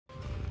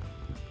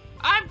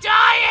I'm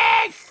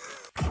dying!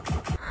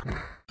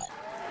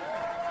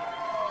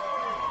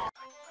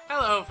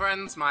 Hello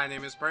friends, my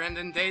name is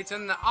Brandon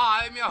Dayton,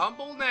 I'm your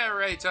humble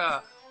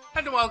narrator,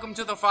 and welcome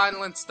to the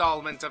final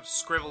installment of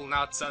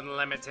Scribblenauts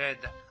Unlimited.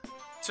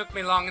 Took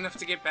me long enough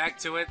to get back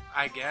to it,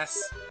 I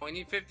guess. We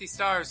need 50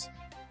 stars.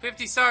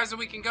 50 stars and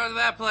we can go to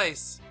that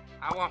place.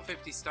 I want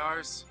 50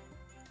 stars.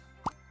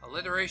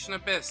 Alliteration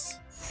Abyss.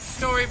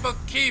 Storybook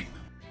Keep!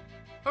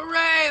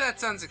 Hooray! That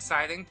sounds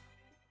exciting.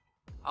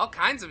 All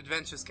kinds of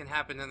adventures can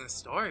happen in a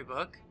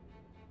storybook.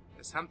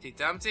 There's Humpty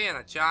Dumpty and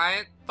a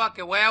giant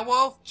fucking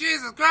werewolf.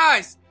 Jesus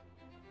Christ!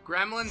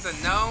 Gremlins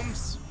and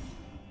gnomes.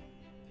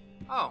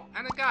 Oh,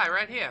 and a guy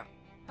right here.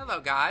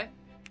 Hello, guy.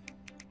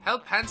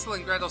 Help Hansel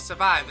and Gretel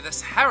survive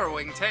this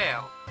harrowing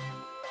tale.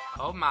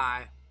 Oh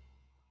my.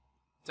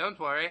 Don't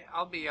worry,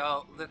 I'll be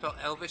your little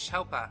elvish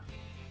helper.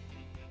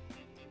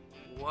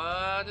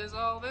 What is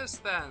all this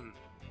then?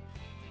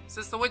 Is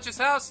this the witch's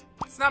house?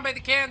 It's not made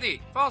of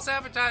candy. False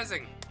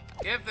advertising.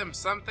 Give them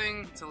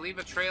something to leave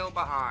a trail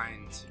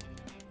behind.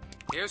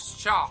 Here's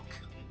chalk.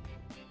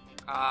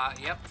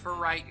 Yep, for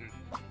writing.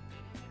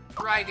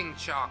 Writing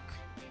chalk.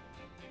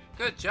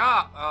 Good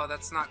job. Oh,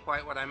 that's not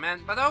quite what I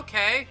meant, but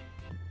okay.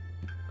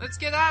 Let's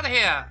get out of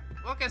here.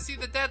 Look, I see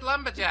the dead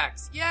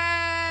lumberjacks.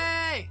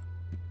 Yay!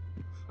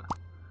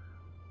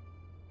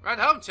 Right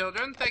home,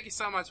 children. Thank you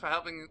so much for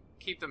helping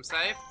keep them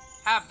safe.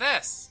 Have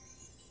this.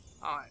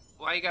 Oh,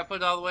 why you gotta put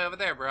it all the way over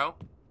there, bro?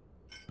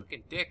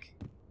 Fucking dick.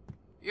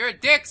 You're a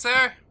dick,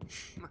 sir.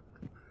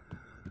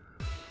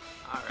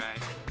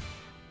 Alright.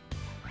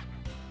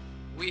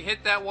 We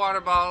hit that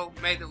water bottle,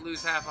 made it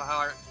lose half a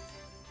heart.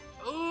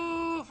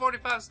 Ooh,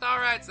 45 star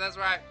rights, that's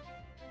right.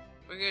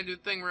 We're gonna do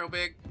the thing real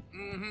big.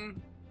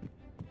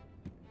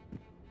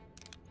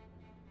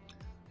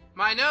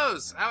 My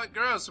nose, how it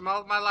grows from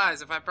all of my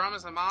lies. If I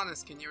promise I'm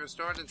honest, can you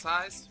restore it in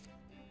size?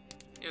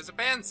 Here's a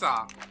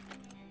bandsaw.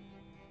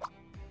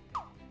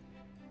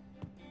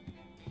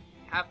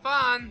 Have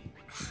fun.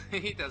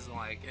 He doesn't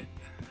like it.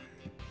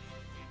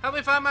 Help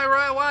me find my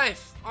royal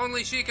wife.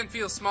 Only she can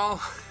feel small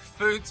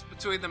foods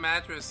between the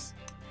mattress.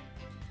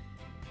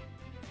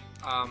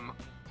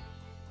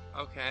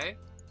 Okay.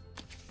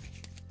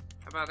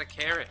 How about a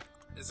carrot?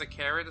 Is a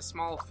carrot a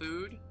small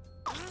food?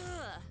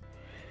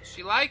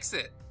 She likes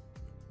it.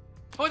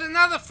 Put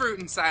another fruit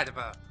inside of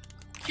her.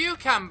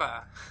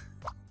 Cucumber.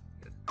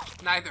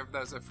 Neither of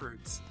those are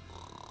fruits.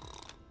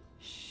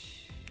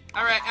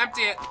 Alright,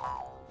 empty it.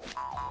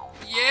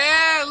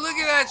 Yeah, look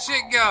at that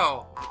shit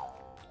go.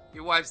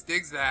 Your wife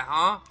digs that,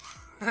 huh?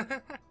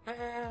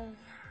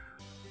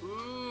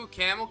 Ooh,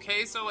 camel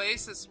case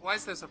oasis. Why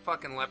is there a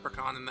fucking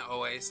leprechaun in the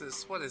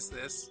oasis? What is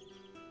this?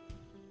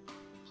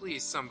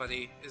 Please,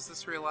 somebody. Is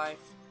this real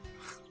life?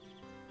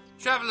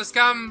 Travelers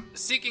come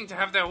seeking to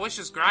have their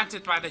wishes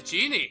granted by the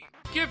genie.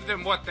 Give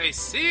them what they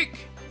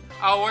seek.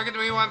 Oh, we're gonna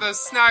be one of those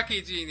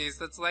snarky genies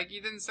that's like,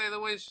 you didn't say the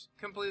wish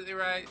completely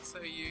right,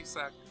 so you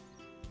suck.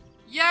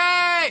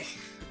 Yay!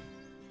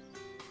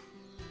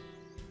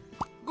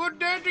 Good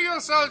day to you,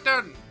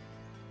 Sultan.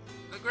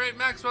 The great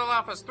Maxwell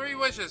offers 3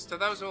 wishes to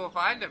those who will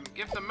find him.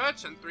 Give the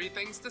merchant 3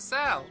 things to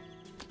sell.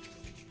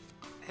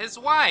 His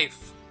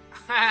wife.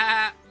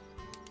 I'm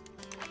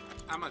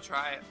gonna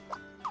try it.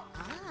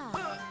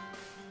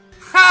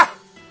 Ha!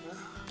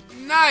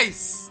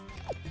 Nice!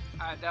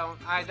 I don't.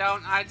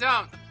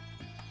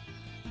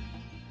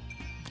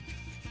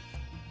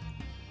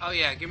 Oh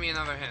yeah, give me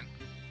another hint.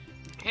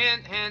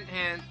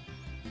 Hint.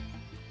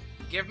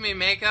 Give me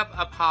makeup,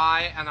 a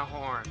pie, and a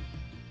horn.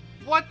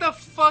 What the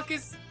fuck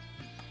is...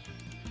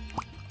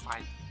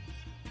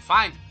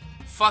 Fine.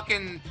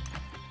 Fucking...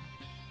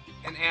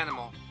 An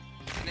animal.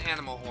 An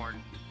animal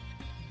horn.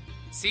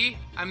 See?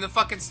 I'm the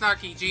fucking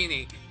snarky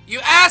genie. You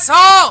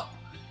asshole!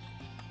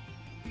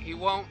 He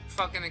won't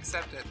fucking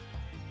accept it.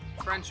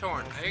 French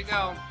horn. There you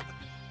go.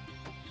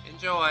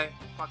 Enjoy.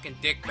 Fucking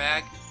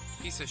dickbag.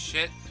 Piece of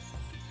shit.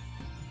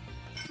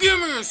 Give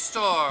me a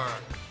star!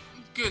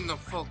 Getting the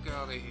fuck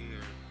out of here.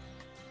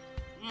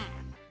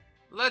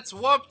 Let's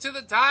warp to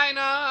the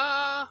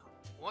diner!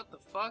 What the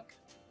fuck?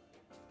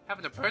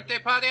 Having a birthday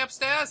party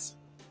upstairs?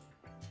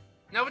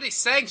 Nobody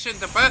sanctioned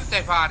the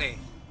birthday party.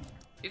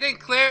 You didn't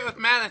clear it with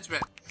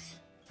management.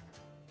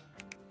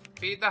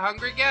 Feed the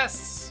hungry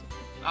guests.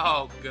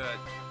 Oh, good.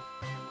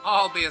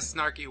 I'll be a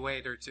snarky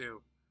waiter,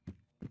 too.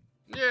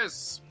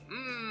 Yes.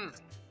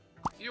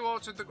 You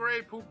ordered the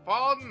Grey Poop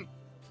Pardon?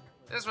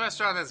 This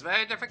restaurant has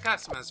very different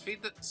customers.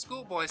 Feed the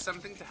schoolboy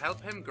something to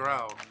help him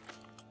grow.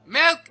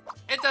 Milk!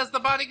 It does the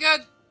body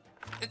good!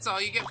 It's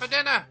all you get for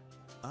dinner.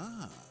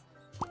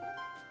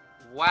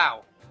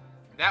 Wow.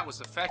 That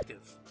was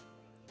effective.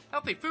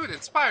 Healthy food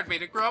inspired me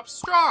to grow up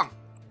strong.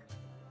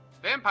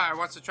 Vampire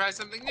wants to try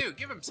something new.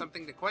 Give him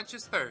something to quench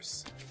his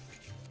thirst.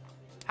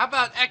 How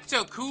about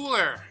Ecto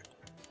Cooler?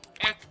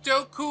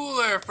 Ecto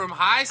Cooler from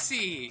High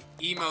C.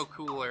 Emo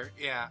Cooler,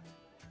 yeah.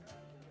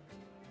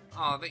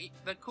 Oh,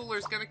 the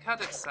cooler's gonna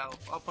cut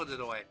itself. I'll put it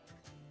away.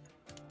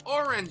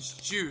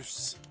 Orange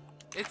juice.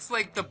 It's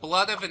like the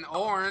blood of an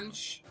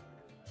orange.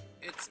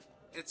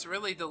 It's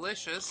really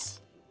delicious.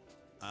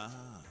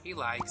 He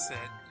likes it.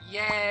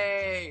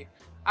 Yay!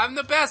 I'm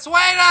the best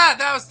waiter!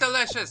 That was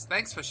delicious!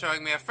 Thanks for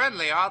showing me a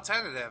friendly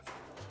alternative.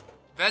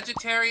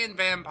 Vegetarian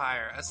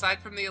vampire. Aside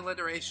from the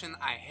alliteration,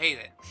 I hate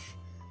it.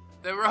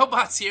 The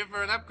robot's here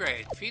for an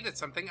upgrade. Feed it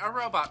something a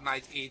robot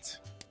might eat.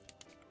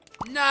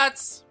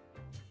 Nuts!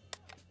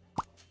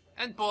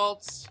 And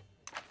bolts.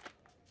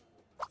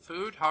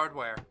 Food,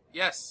 hardware.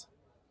 Yes.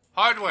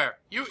 Hardware.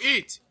 You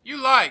eat.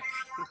 You like.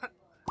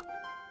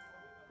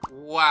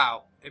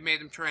 Wow. It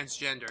made him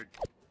transgendered.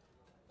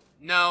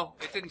 No,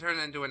 it didn't turn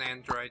into an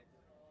android.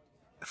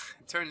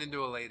 It turned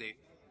into a lady.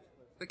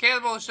 The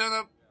cannibal has shown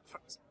up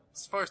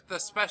for the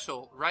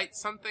special. Write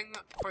something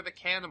for the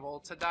cannibal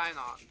to dine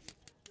on.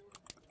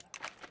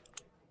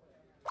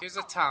 Here's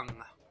a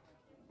tongue.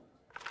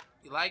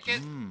 You like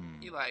it?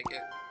 You like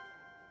it.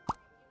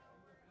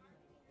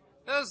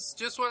 That's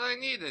just what I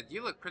needed.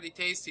 You look pretty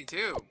tasty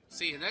too.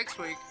 See you next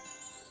week.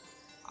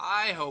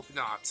 I hope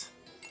not.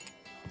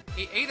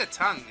 He ate a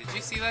tongue. Did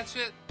you see that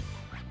shit?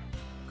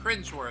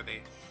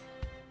 Cringeworthy.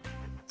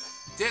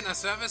 Dinner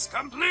service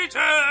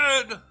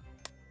completed!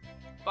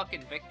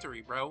 Fucking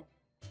victory, bro.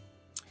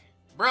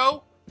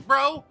 Bro,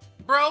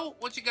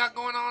 what you got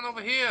going on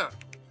over here?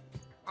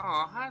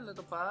 Aw, hi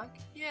little bug.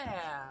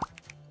 Yeah.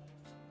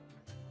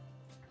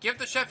 Give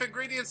the chef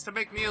ingredients to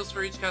make meals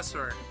for each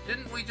customer.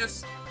 Didn't we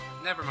just...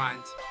 Never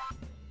mind.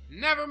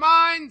 Never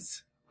mind!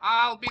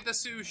 I'll be the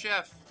sous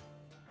chef.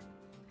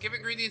 Give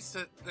ingredients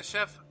to the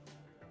chef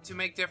to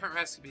make different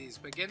recipes.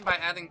 Begin by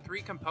adding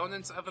 3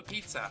 components of a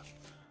pizza.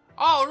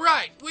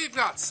 Alright, we've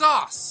got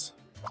sauce.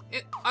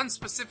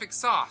 Unspecific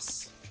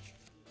sauce.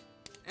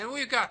 And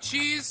we've got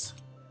cheese.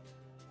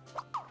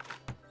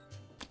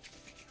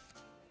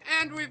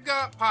 And we've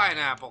got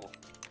pineapple.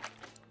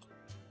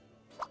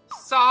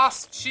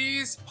 Sauce,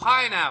 cheese,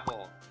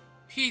 pineapple.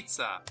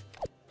 Pizza.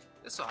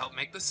 This will help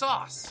make the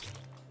sauce.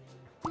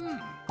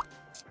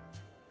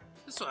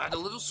 This will add a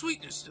little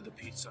sweetness to the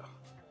pizza.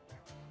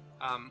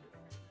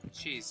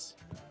 Cheese.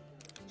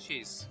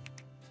 Cheese.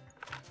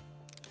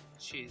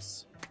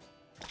 Cheese.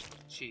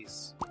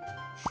 Cheese.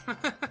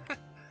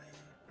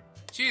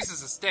 Cheese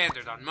is a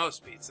standard on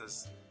most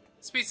pizzas.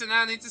 This pizza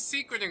now needs a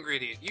secret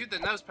ingredient. Use the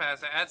nosepad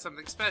to add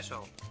something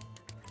special.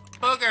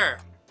 Booger!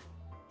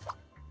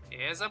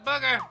 Here's a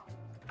booger!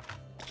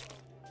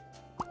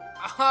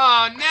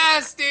 Oh,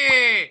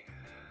 nasty!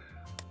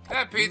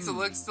 That pizza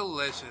looks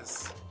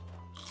delicious.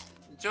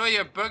 Enjoy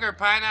your booger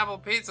pineapple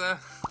pizza.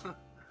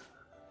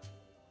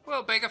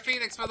 We'll bake a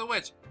phoenix for the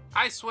witch.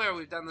 I swear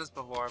we've done this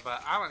before,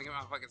 but I want to get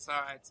my fucking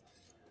starlights.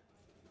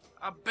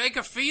 Bake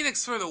a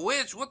phoenix for the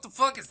witch? What the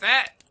fuck is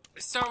that?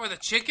 Start with a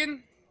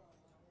chicken?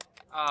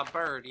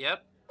 Bird,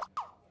 yep.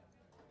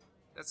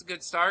 That's a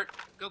good start.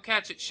 Go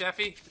catch it,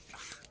 Chefy.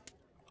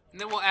 And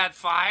then we'll add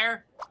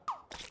fire.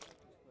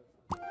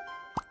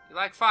 You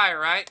like fire,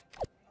 right?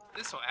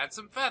 This will add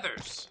some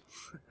feathers.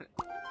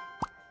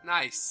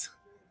 Nice.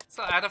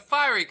 So add a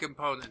fiery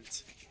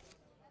component.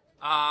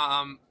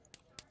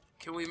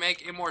 Can we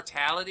make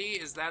immortality?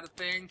 Is that a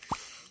thing?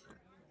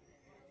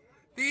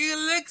 The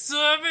elixir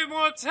of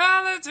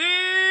immortality!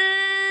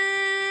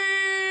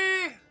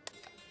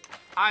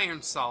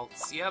 Iron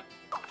salts, yep.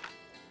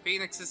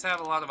 Phoenixes have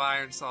a lot of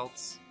iron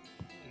salts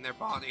in their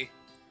body.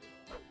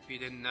 If you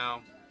didn't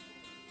know.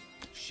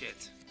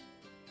 Shit.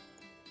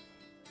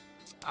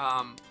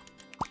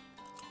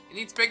 It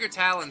needs bigger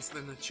talons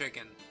than the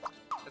chicken.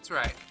 That's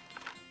right.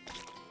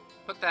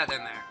 Put that in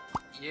there.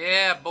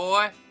 Yeah,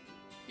 boy.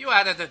 You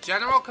added a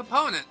general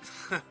component.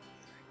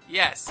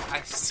 Yes,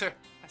 I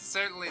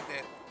certainly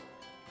did.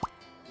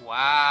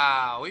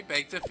 Wow, we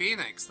baked a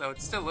phoenix, though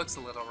it still looks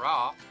a little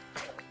raw.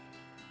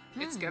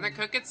 It's gonna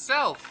cook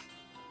itself.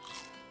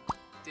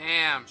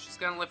 Damn, she's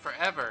gonna live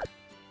forever.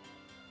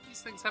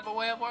 These things have a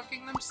way of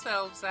working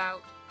themselves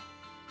out.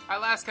 Our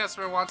last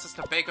customer wants us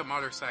to bake a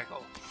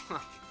motorcycle.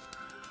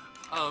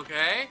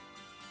 Okay.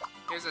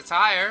 Here's a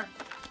tire.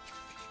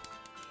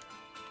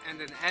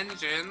 And an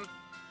engine.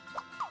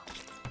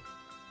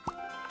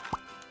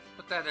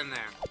 Put that in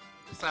there.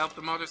 This will help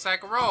the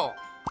motorcycle roll.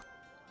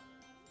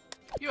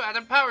 You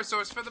added power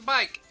source for the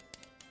bike.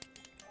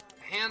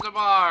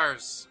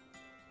 Handlebars.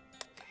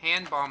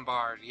 Hand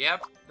bombard.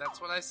 Yep,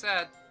 that's what I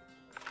said.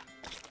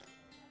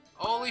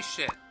 Holy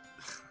shit.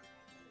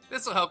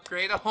 This will help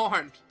create a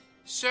horn.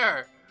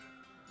 Sure.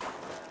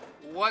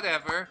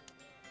 Whatever.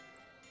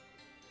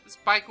 This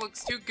bike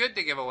looks too good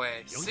to give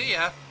away. See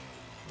ya.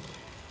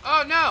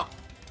 Oh no!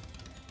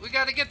 We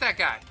gotta get that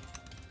guy.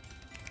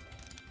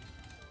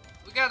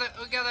 We gotta...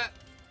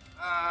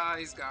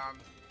 he's gone.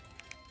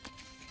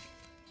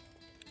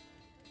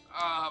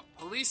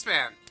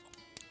 Policeman.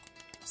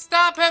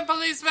 Stop him,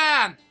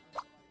 policeman!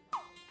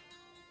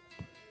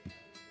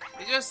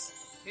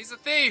 He's a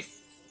thief.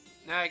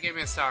 No, he gave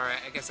me a star, right?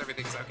 I guess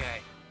everything's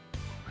okay.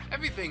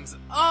 Everything's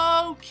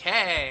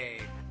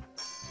okay.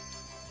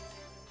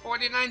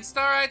 49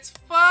 starites.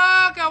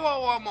 Fuck, I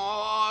want one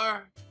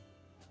more.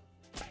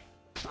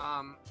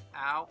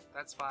 Ow,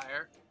 that's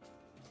fire.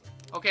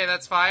 Okay,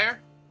 that's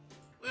fire.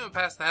 We went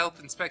past the health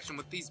inspection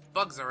with these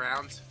bugs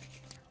around.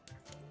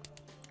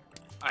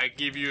 I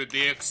give you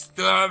the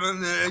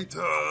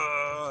exterminator.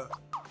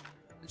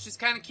 And she's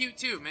kind of cute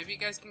too. Maybe you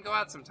guys can go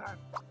out sometime.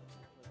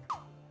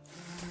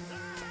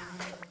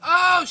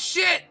 Oh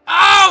shit!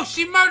 Oh,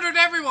 she murdered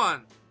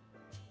everyone.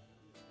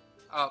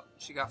 Oh,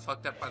 she got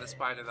fucked up by the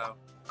spider though.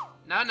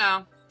 No,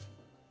 no.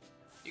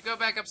 You go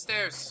back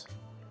upstairs.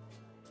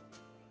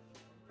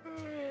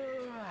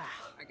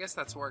 I guess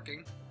that's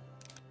working.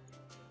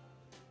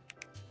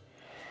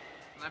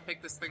 Can I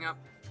pick this thing up?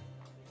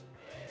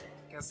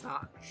 Guess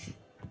not.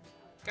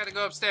 Gotta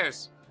go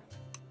upstairs.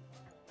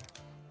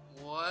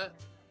 What?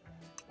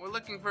 We're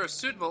looking for a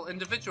suitable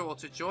individual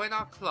to join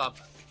our club.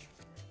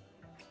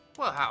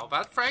 Well, how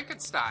about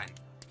Frankenstein?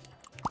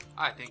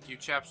 I think you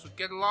chaps would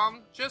get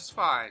along just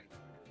fine.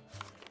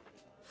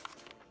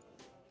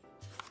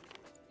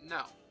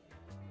 No.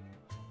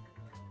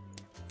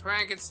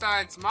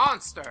 Frankenstein's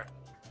monster.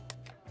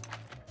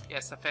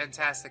 Yes, a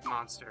fantastic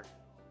monster.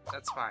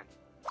 That's fine.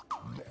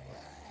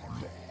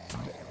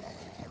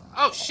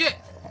 Oh, shit!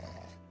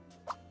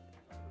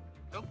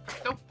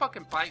 Don't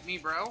fucking bite me,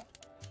 bro.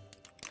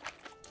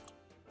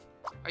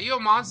 Are you a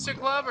monster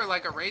club or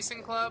like a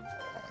racing club?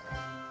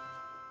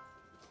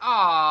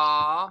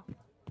 Aww.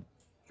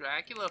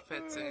 Dracula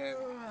fits in.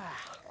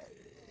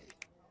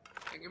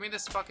 Hey, give me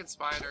this fucking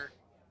spider.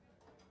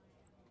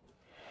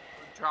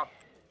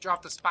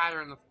 Drop the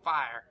spider in the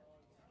fire.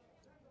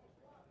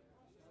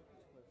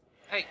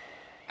 Hey!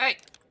 Hey!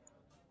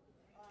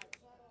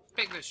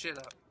 Pick this shit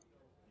up.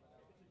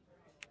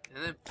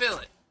 And then fill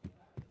it.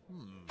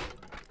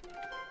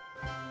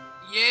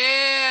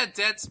 Yeah!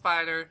 Dead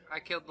spider. I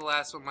killed the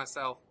last one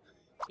myself.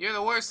 You're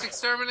the worst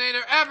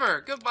exterminator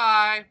ever!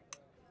 Goodbye!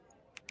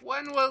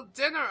 When will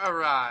dinner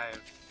arrive?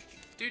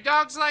 Do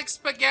dogs like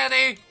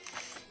spaghetti?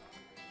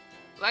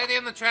 Lady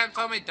in the Tramp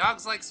told me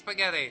dogs like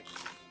spaghetti.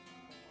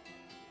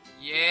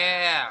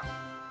 Yeah!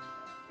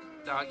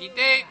 Doggy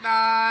date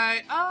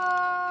night!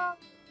 Ah!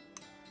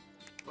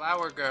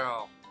 Flower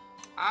girl.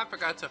 I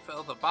forgot to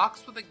fill the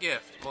box with a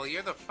gift. Well,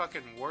 you're the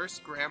fucking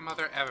worst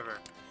grandmother ever.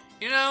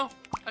 You know,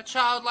 a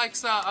child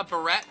likes a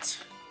barrette.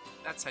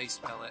 That's how you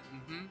spell it.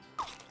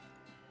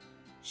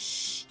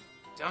 Shh!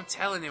 Don't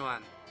tell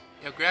anyone.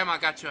 Your grandma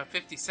got you a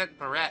 50-cent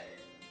barrette.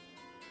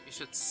 You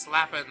should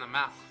slap it in the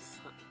mouth.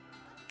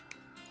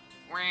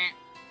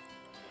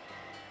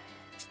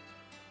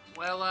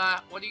 Well,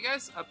 what are you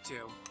guys up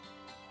to?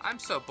 I'm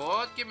so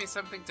bored. Give me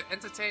something to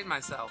entertain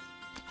myself.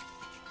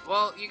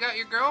 Well, you got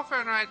your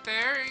girlfriend right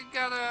there. You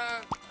got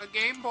a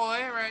Game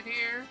Boy right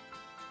here.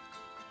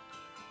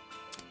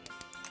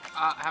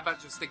 How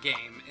about just a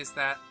game? Is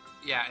that...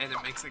 Yeah, and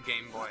it makes a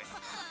Game Boy.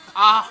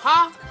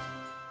 Uh-huh!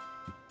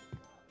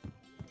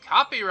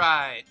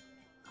 Copyright!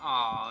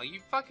 Aw,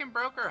 you fucking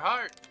broke her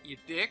heart, you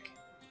dick.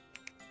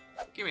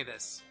 Give me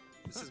this.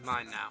 This is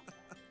mine now.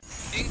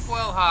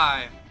 Inkwell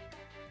High.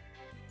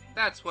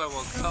 That's where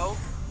we'll go.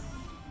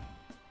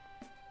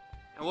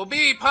 And we'll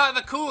be part of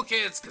the cool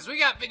kids, because we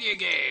got video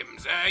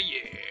games.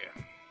 Yeah.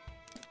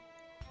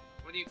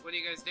 What are you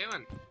guys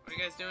doing? What are you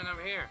guys doing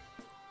over here?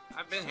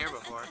 I've been here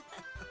before.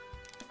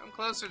 Come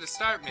closer to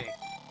start me.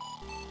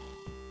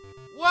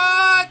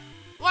 What?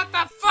 What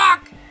the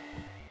fuck?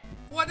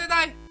 What did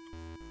I...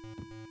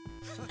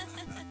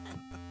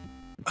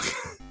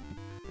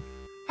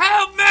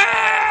 Help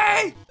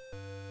me!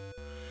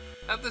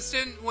 Help the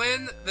student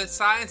win the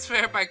science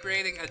fair by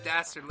creating a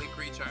dastardly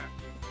creature.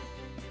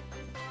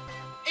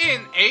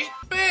 In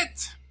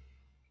 8-bit!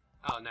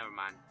 Oh, never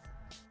mind.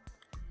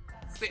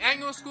 It's the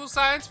annual school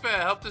science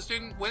fair. Help the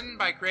student win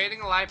by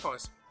creating a life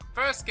force.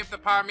 First, give the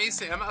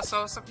paramecium a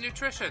source of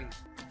nutrition.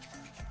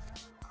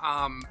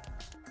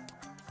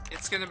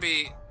 It's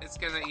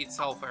gonna eat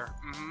sulfur.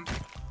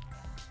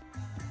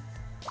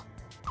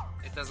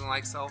 It doesn't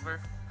like sulfur.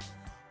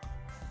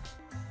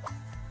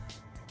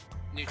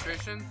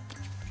 Nutrition?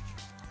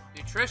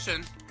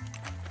 Nutrition?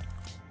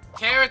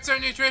 Carrots are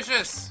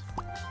nutritious!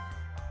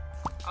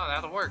 Oh,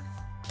 that'll work.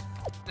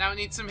 Now we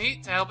need some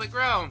heat to help it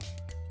grow.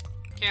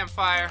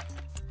 Campfire.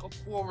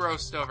 We'll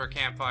roast over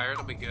campfire,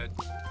 it'll be good.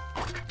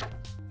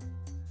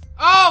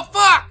 Oh,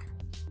 fuck!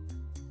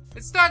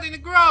 It's starting to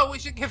grow! We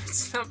should give it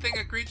something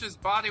a creature's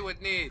body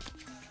would need.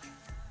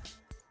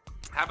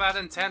 How about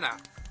antenna?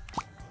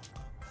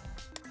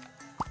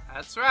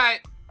 That's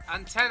right,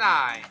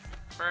 antennae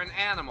for an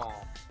animal.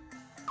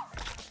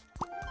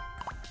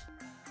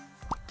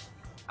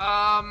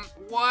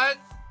 What?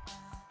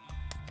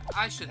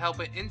 I should help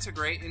it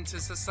integrate into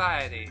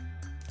society.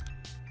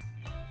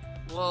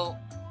 Well,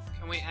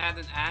 can we add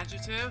an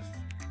adjective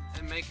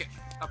and make it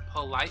a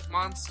polite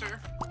monster?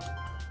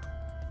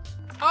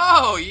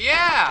 Oh,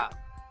 yeah!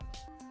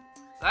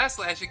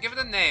 Lastly, I should give it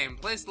a name.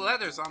 Place the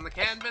letters on the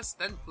canvas,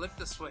 then flip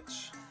the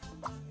switch.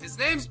 His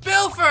name's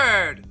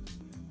Bilford!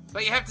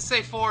 But you have to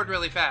say Ford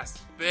really fast.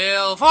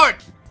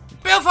 Bilford!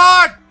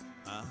 Bilford!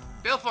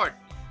 Bilford!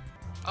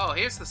 Oh,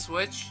 here's the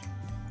switch.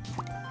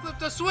 Flip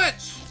the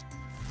switch!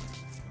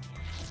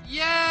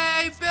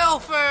 Yay,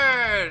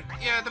 Bilford!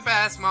 You're the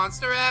best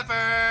monster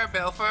ever,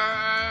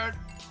 Bilford!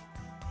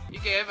 You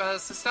gave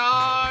us a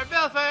star,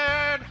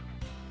 Bilford!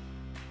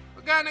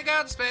 We're gonna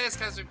go to space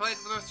because we played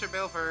with Mr.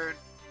 Bilford.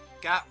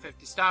 Got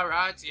 50-star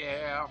rides,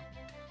 yeah.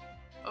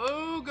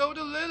 Oh, go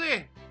to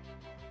Lily.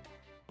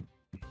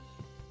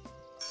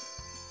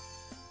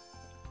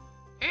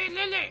 Hey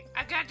Lily,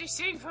 I got this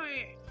thing for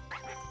you.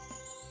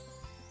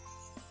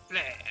 Blah.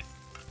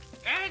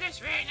 Oh, that's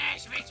very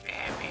nice, makes me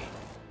happy.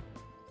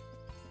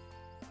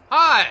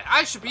 Hi,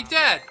 I should be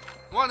dead.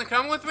 Want to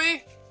come with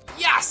me?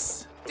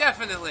 Yes,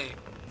 definitely.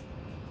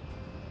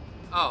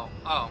 Oh.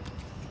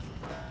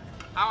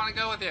 I want to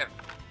go with you.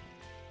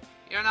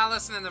 You're not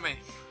listening to me.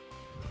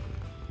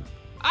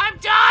 I'm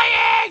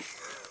dying!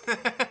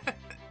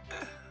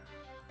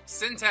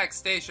 Syntax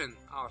station.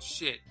 Oh,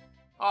 shit.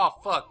 Oh,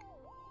 fuck.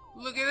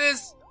 Look at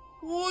this.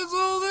 What's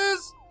all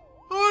this?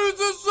 I'm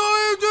a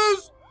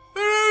scientist,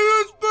 and I'm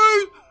in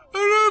space,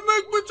 and they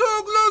make me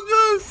talk like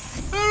this,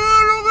 and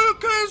I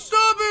can't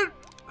stop it.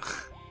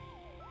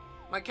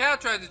 My cow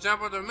tried to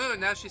jump on the moon,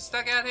 now she's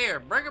stuck out here.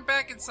 Bring her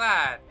back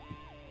inside.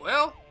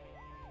 Well?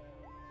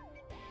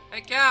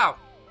 Hey, cow.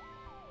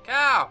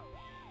 Cow.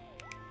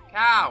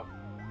 Cow.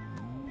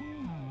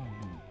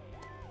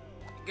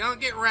 You're gonna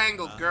get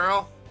wrangled,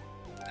 girl.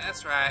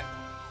 That's right.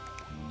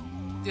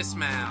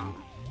 Dismount.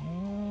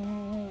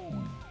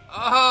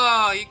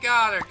 Oh, you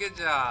got her. Good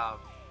job.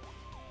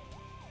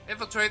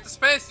 Infiltrate the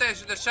space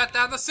station to shut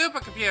down the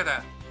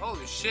supercomputer.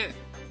 Holy shit.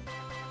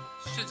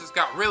 Shit just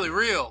got really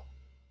real.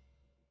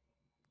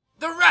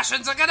 The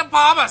Russians are gonna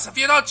bomb us if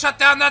you don't shut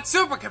down that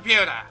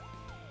supercomputer.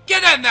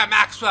 Get in there,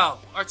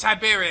 Maxwell. Or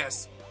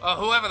Tiberius. Or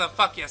whoever the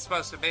fuck you're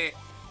supposed to be.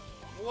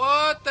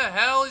 What the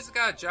hell? He's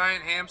got a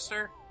giant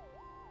hamster?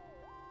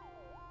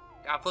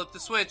 Gotta flip the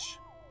switch.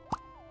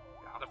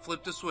 Gotta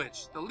flip the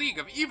switch. The League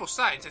of Evil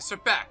Scientists are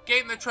back.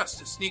 Gain their trust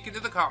to sneak into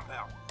the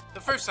compound. The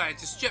first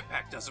scientist's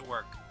jetpack doesn't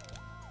work.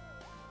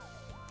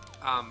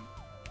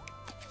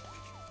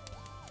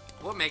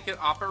 We'll make it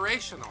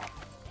operational.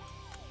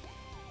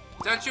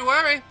 Don't you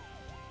worry.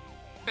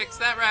 Fix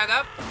that right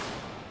up.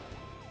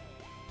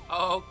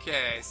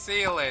 Okay,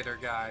 see you later,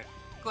 guy.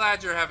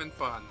 Glad you're having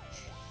fun.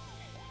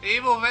 The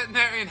evil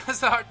veterinarian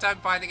has a hard time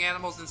finding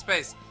animals in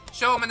space.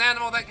 Show him an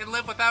animal that can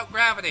live without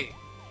gravity.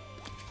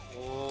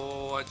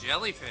 Oh, a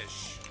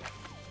jellyfish.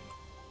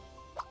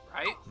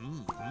 Right?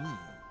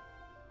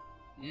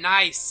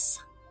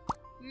 Nice.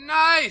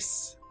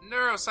 Nice!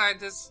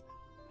 Neuroscientist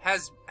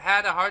has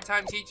had a hard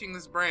time teaching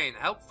this brain.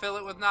 Help fill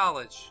it with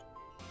knowledge.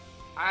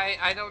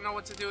 I don't know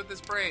what to do with this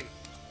brain.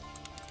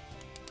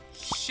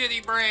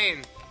 Shitty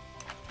brain.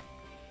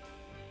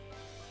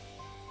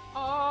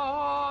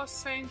 Oh,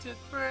 sainted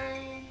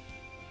brain.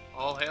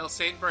 All hail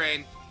Saint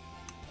Brain.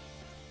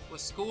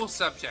 With school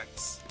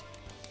subjects.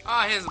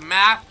 Oh, his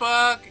math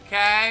book,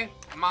 okay?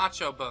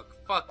 Macho book.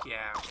 Fuck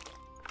yeah.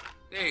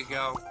 There you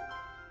go.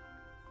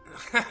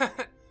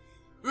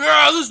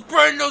 Yeah, this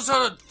brain knows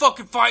how to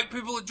fucking fight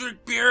people and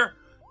drink beer.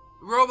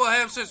 The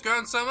robo-hamster's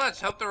grown so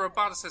much. Help the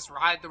roboticist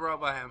ride the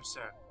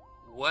robo-hamster.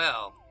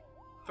 Well,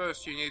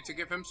 first you need to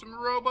give him some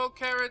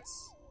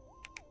robo-carrots.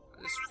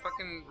 Just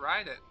fucking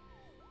ride it.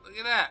 Look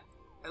at that.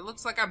 It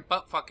looks like I'm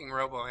butt-fucking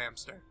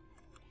robo-hamster.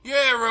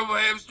 Yeah,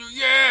 robo-hamster,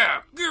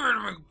 yeah! Give it to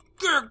me.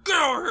 Get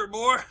over here,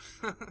 boy.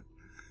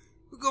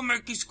 We're gonna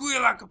make you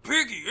squeal like a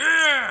piggy,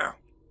 yeah!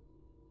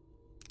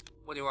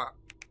 What do you want?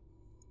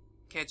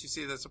 Can't you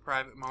see there's a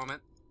private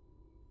moment?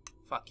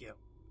 Fuck you.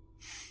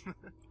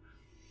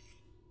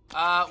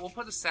 We'll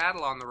put a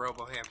saddle on the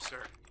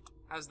robo-hamster.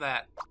 How's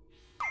that?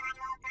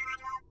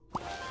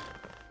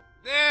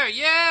 There,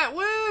 yeah,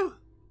 woo!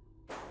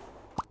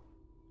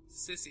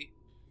 Sissy.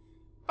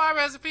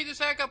 Barbara has a fetus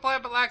haircut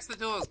plan but lacks the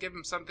tools. Give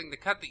him something to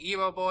cut the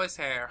emo boy's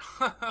hair.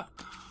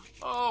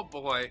 Oh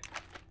boy.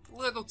 A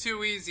little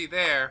too easy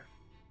there.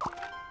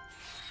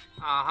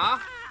 Uh-huh.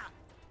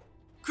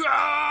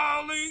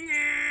 Crawling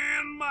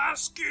in my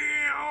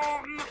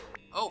skin.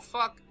 Oh,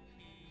 fuck.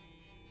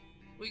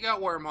 We got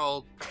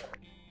wormhole.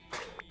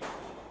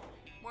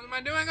 What am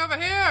I doing over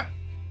here?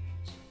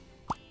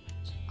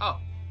 Oh.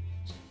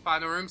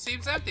 Final room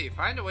seems empty.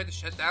 Find a way to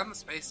shut down the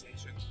space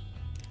station.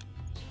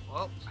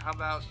 Well, how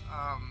about,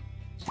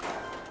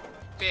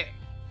 big?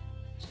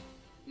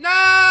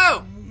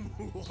 No!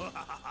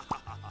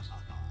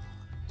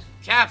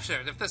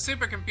 Captured. If the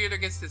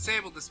supercomputer gets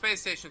disabled, the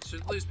space station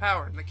should lose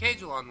power and the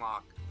cage will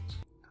unlock.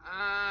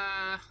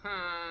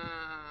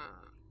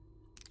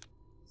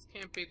 This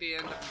can't be the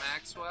end of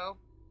Maxwell.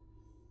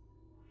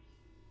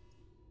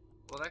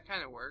 Well, that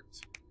kind of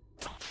worked.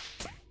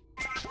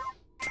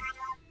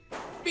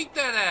 Beat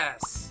that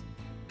ass!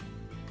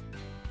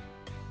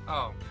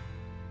 Oh.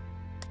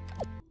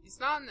 He's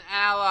not an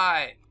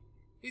ally.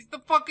 He's the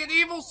fucking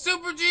evil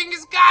super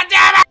genius,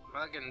 goddammit!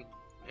 Fucking,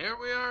 here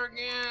we are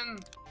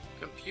again.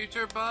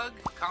 Computer bug?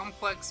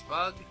 Complex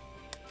bug?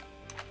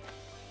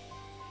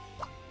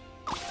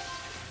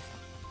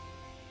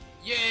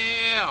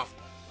 Yeah!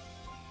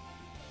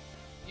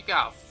 You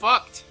got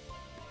fucked.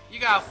 You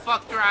got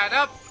fucked right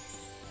up.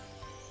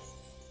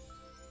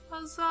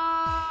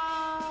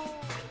 Huzzah!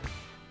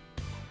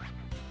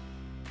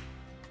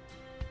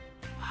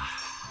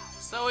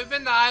 So we've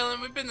been to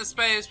Island, we've been to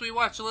space, we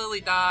watched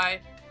Lily die.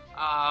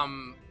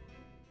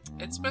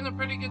 it's been a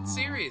pretty good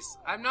series.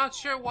 I'm not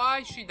sure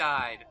why she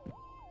died.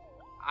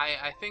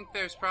 I think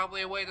there's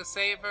probably a way to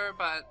save her,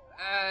 but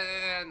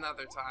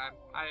another time.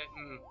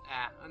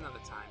 Another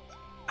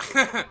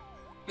time.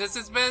 This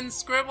has been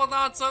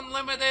Scribblenauts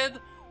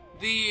Unlimited.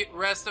 The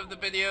rest of the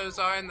videos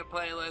are in the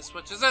playlist,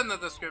 which is in the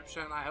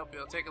description. I hope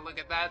you'll take a look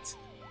at that.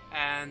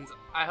 And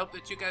I hope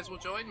that you guys will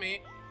join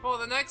me for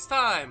the next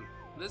time.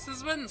 This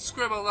has been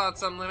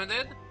Scribblenauts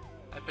Unlimited.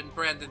 I've been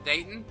Brandon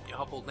Dayton, your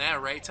humble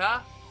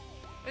narrator.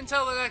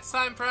 Until the next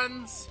time,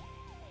 friends.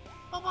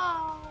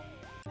 Bye-bye.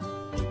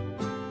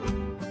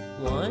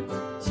 1,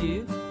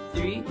 2,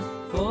 3.